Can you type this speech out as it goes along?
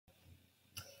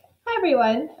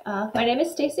everyone, my name is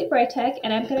Stacy Brightek,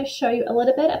 and I'm going to show you a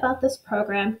little bit about this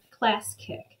program,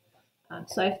 Classkick.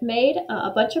 So I've made a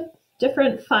bunch of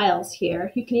different files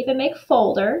here. You can even make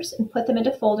folders and put them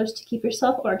into folders to keep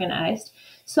yourself organized.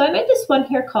 So I made this one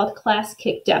here called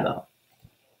Classkick Demo.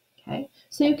 Okay,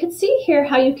 so you can see here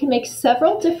how you can make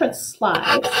several different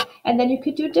slides, and then you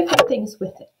could do different things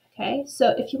with it. Okay,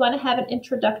 so if you want to have an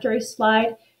introductory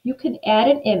slide, you can add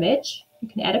an image. You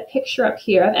can add a picture up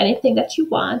here of anything that you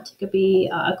want. It could be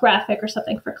a graphic or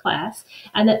something for class.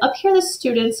 And then up here, the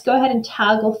students go ahead and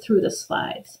toggle through the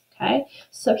slides. Okay,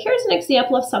 so here's an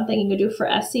example of something you can do for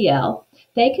SEL.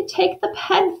 They could take the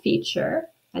pen feature,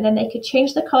 and then they could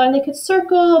change the color, and they could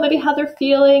circle maybe how they're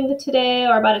feeling today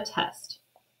or about a test.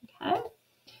 Okay.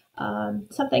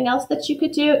 Something else that you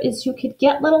could do is you could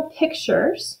get little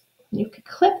pictures, and you could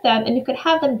clip them, and you could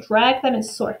have them drag them and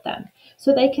sort them.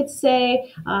 So they could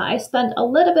say, I spend a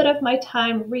little bit of my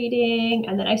time reading,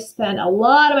 and then I spend a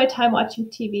lot of my time watching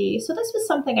TV. So this was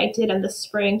something I did in the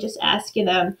spring, just asking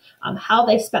them how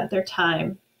they spent their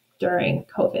time during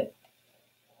COVID.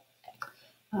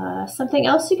 Something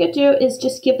else you could do is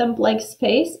just give them blank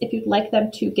space. If you'd like them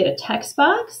to get a text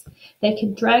box, they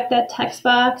can drag that text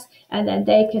box, and then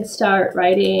they can start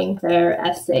writing their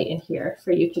essay in here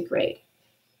for you to grade.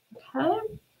 Okay.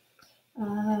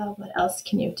 What else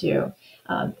can you do?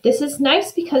 This is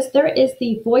nice because there is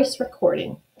the voice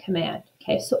recording command.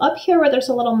 Okay, so up here where there's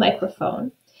a little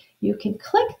microphone, you can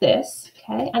click this,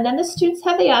 okay, and then the students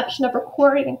have the option of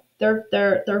recording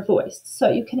their voice. So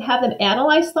you can have them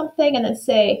analyze something and then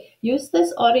say, use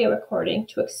this audio recording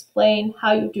to explain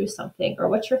how you do something or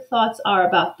what your thoughts are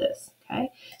about this, okay?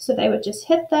 So they would just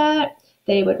hit that,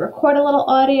 they would record a little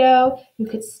audio, you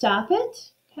could stop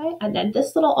it, okay, and then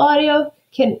this little audio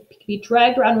can be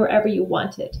dragged around wherever you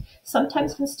want it.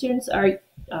 Sometimes when students are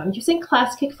using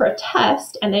Classkick for a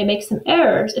test and they make some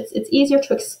errors, it's easier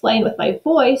to explain with my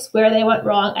voice where they went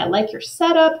wrong. I like your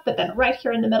setup, but then right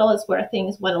here in the middle is where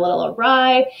things went a little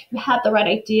awry. You had the right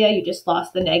idea, you just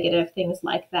lost the negative, things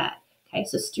like that. Okay,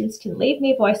 so students can leave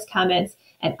me voice comments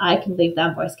and I can leave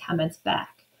them voice comments back.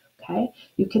 Okay,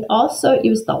 you can also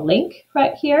use the link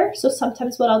right here. So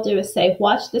sometimes what I'll do is say,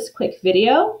 watch this quick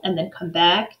video and then come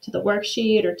back to the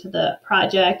worksheet or to the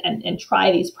project and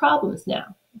try these problems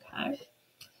now. Okay.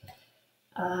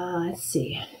 Let's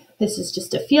see. This is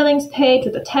just a feelings page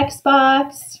with a text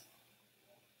box.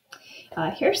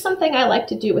 Here's something I like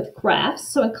to do with graphs.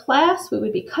 So in class, we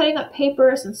would be cutting up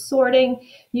papers and sorting.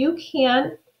 You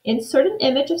can insert an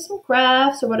image of some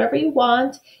graphs or whatever you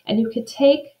want, and you could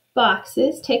take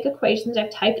boxes, take equations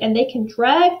I've typed, and they can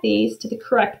drag these to the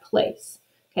correct place.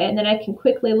 Okay, and then I can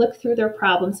quickly look through their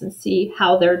problems and see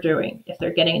how they're doing, if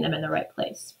they're getting them in the right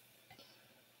place.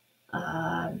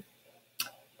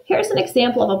 Here's an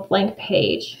example of a blank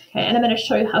page, okay, and I'm going to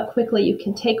show you how quickly you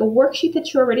can take a worksheet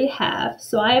that you already have.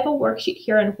 So I have a worksheet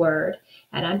here in Word,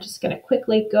 and I'm just going to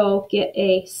quickly go get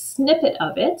a snippet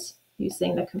of it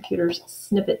using the computer's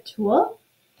snippet tool.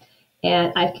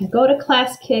 And I can go to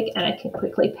Classkick and I can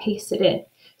quickly paste it in.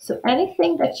 So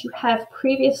anything that you have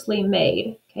previously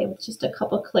made, okay, with just a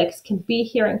couple clicks can be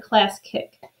here in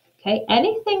Classkick. Okay,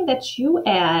 anything that you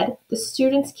add, the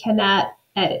students cannot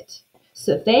edit.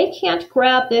 So they can't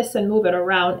grab this and move it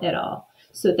around at all.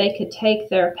 So they could take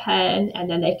their pen and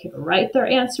then they could write their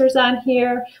answers on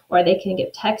here, or they can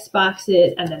get text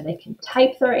boxes and then they can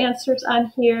type their answers on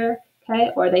here,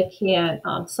 okay, or they can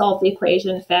solve the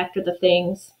equation, factor the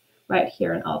things right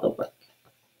here in all the work.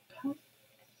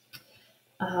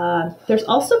 Okay. There's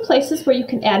also places where you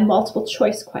can add multiple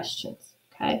choice questions.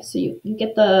 Okay, so you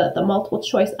get the multiple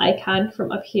choice icon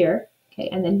from up here. Okay,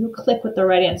 and then you click what the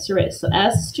right answer is. So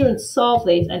as students solve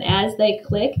these and as they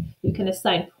click, you can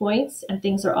assign points and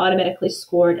things are automatically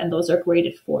scored and those are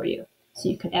graded for you. So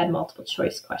you can add multiple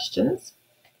choice questions.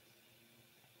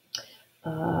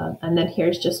 And then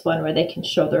here's just one where they can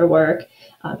show their work.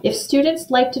 If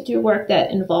students like to do work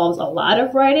that involves a lot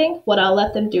of writing, what I'll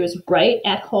let them do is write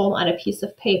at home on a piece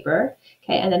of paper,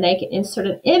 okay, and then they can insert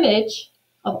an image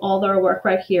of all their work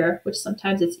right here, which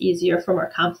sometimes it's easier for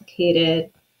more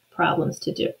complicated problems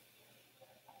to do.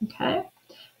 Okay,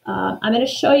 I'm going to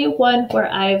show you one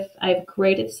where I've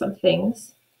graded some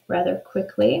things rather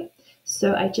quickly.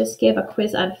 So I just gave a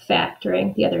quiz on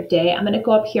factoring the other day. I'm going to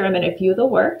go up here, I'm going to view the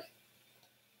work.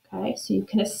 Okay, so you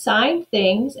can assign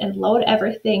things and load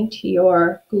everything to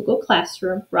your Google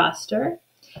Classroom roster.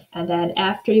 And then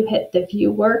after you hit the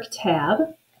View Work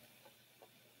tab,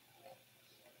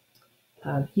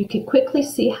 you can quickly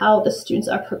see how the students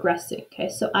are progressing. Okay,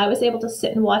 so I was able to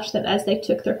sit and watch them as they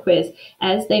took their quiz.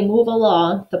 As they move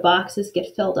along, the boxes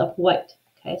get filled up white.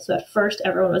 Okay, so at first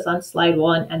everyone was on slide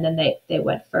 1, and then they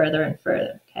went further and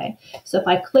further. Okay, so if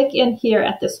I click in here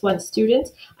at this one student,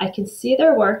 I can see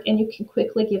their work, and you can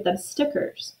quickly give them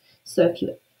stickers. So if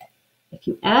you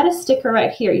add a sticker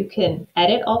right here, you can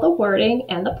edit all the wording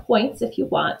and the points if you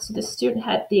want. So the student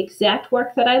had the exact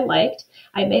work that I liked.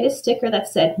 I made a sticker that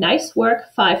said, nice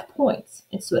work, 5 points.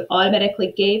 And so it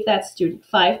automatically gave that student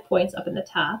 5 points up in the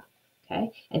top. Okay,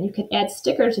 and you can add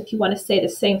stickers if you want to say the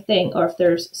same thing, or if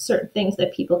there's certain things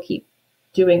that people keep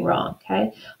doing wrong.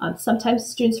 Okay, sometimes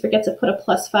students forget to put a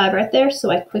 +5 right there, so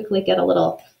I quickly get a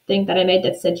little thing that I made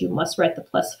that said you must write the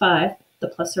 +5, the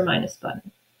plus or minus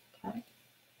button. Okay.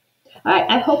 All right,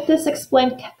 I hope this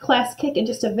explained Classkick in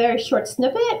just a very short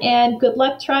snippet, and good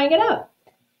luck trying it out.